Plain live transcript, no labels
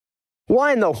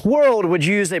Why in the world would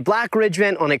you use a black ridge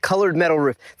vent on a colored metal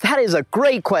roof? That is a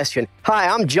great question. Hi,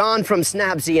 I'm John from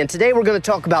Snapzy, and today we're going to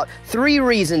talk about 3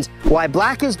 reasons why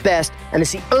black is best and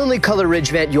it's the only color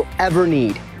ridge vent you'll ever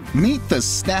need. Meet the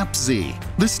Snapzy.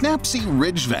 The Snapzy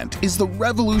Ridge Vent is the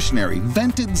revolutionary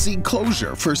vented Z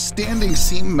closure for standing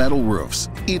seam metal roofs.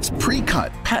 Its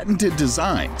pre-cut, patented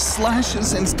design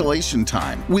slashes installation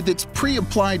time with its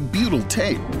pre-applied butyl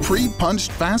tape,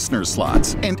 pre-punched fastener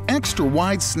slots, and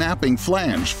extra-wide snapping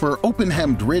flange for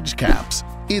open-hemmed ridge caps.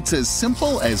 It's as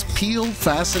simple as peel,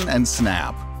 fasten, and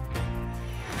snap.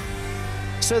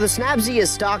 So the Snapzy is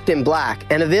stocked in black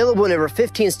and available in over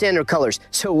 15 standard colors.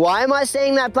 So why am I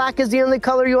saying that black is the only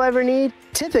color you'll ever need?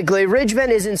 Typically, ridge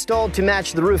vent is installed to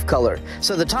match the roof color,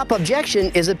 so the top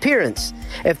objection is appearance.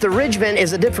 If the ridge vent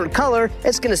is a different color,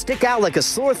 it's going to stick out like a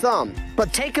sore thumb.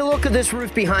 But take a look at this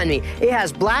roof behind me. It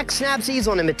has black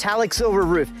Snapzys on a metallic silver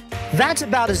roof. That's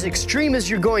about as extreme as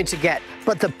you're going to get,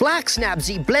 but the black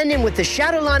Snapzy blend in with the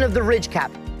shadow line of the ridge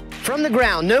cap. From the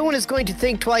ground, no one is going to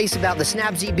think twice about the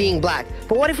Snapzy being black.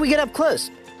 But what if we get up close?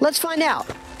 Let's find out.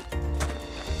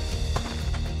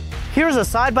 Here's a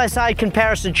side-by-side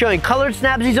comparison showing colored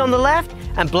Snapzys on the left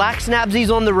and black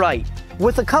Snapzys on the right.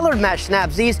 With the colored match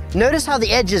Snapzys, notice how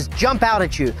the edges jump out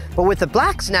at you. But with the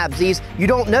black Snapzys, you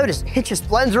don't notice. It just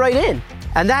blends right in.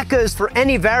 And that goes for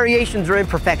any variations or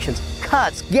imperfections,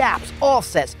 cuts, gaps,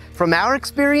 offsets. From our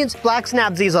experience, black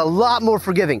Snapzy is a lot more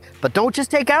forgiving. But don't just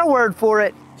take our word for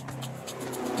it.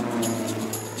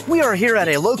 We are here at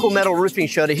a local metal roofing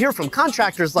show to hear from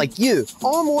contractors like you.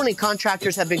 All morning,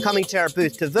 contractors have been coming to our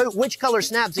booth to vote which color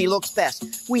Snapzy looks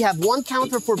best. We have 1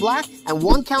 counter for black and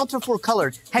 1 counter for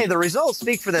colored. Hey, the results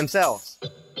speak for themselves.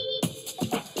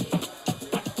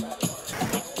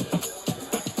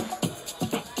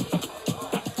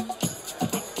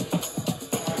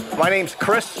 My name's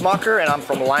Chris Smucker, and I'm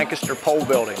from Lancaster Pole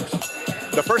Buildings.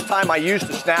 The first time I used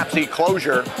the Snapzy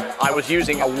closure, I was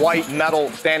using a white metal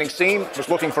standing seam. I was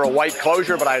looking for a white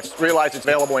closure, but I realized it's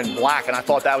available in black, and I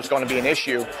thought that was going to be an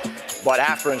issue. But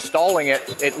after installing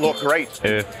it, it looked great.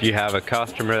 If you have a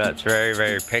customer that's very,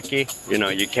 very picky,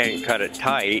 you can't cut it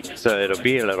tight, so it'll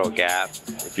be a little gap.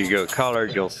 If you go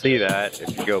colored, you'll see that.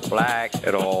 If you go black,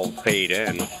 it'll fade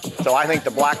in. So I think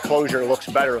the black closure looks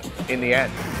better in the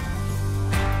end.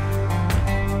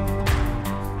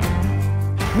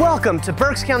 Welcome to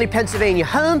Berks County, Pennsylvania,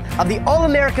 home of the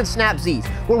All-American Snapzys,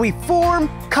 where we form,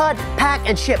 cut, pack,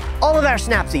 and ship all of our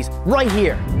Snapzys right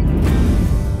here.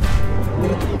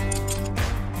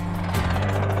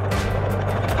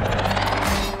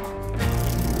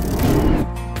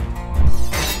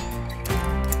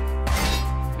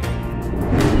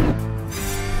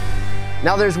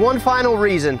 Now there's one final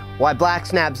reason why black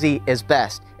Snapzy is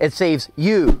best. It saves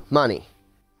you money.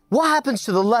 What happens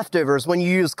to the leftovers when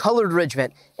you use colored ridge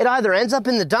vent? It either ends up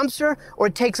in the dumpster or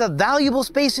it takes up valuable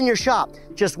space in your shop,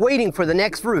 just waiting for the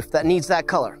next roof that needs that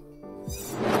color.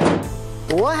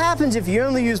 But what happens if you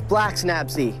only use black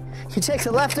Snapzy? You take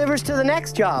the leftovers to the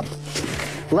next job.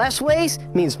 Less waste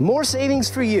means more savings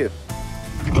for you.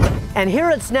 And here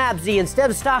at Snapzy, instead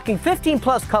of stocking 15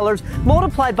 plus colors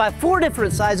multiplied by 4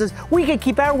 different sizes, we can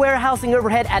keep our warehousing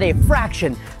overhead at a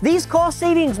fraction. These cost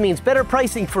savings means better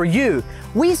pricing for you.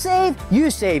 We save, you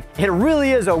save. It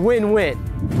really is a win-win.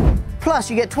 Plus,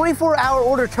 you get 24-hour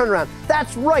order turnaround.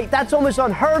 That's right, that's almost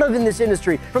unheard of in this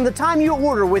industry. From the time you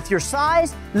order with your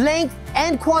size, length,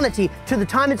 and quantity to the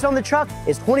time it's on the truck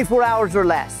is 24 hours or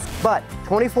less. But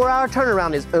 24-hour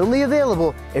turnaround is only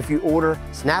available if you order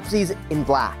Snapzys in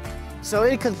black. So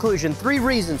in conclusion, 3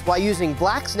 reasons why using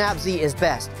black Snapzy is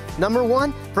best. Number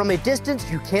 1, from a distance,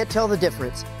 you can't tell the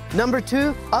difference. Number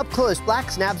 2, up close, black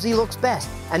Snapzy looks best.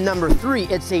 And number 3,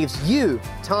 it saves you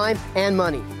time and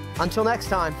money. Until next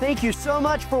time, thank you so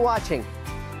much for watching.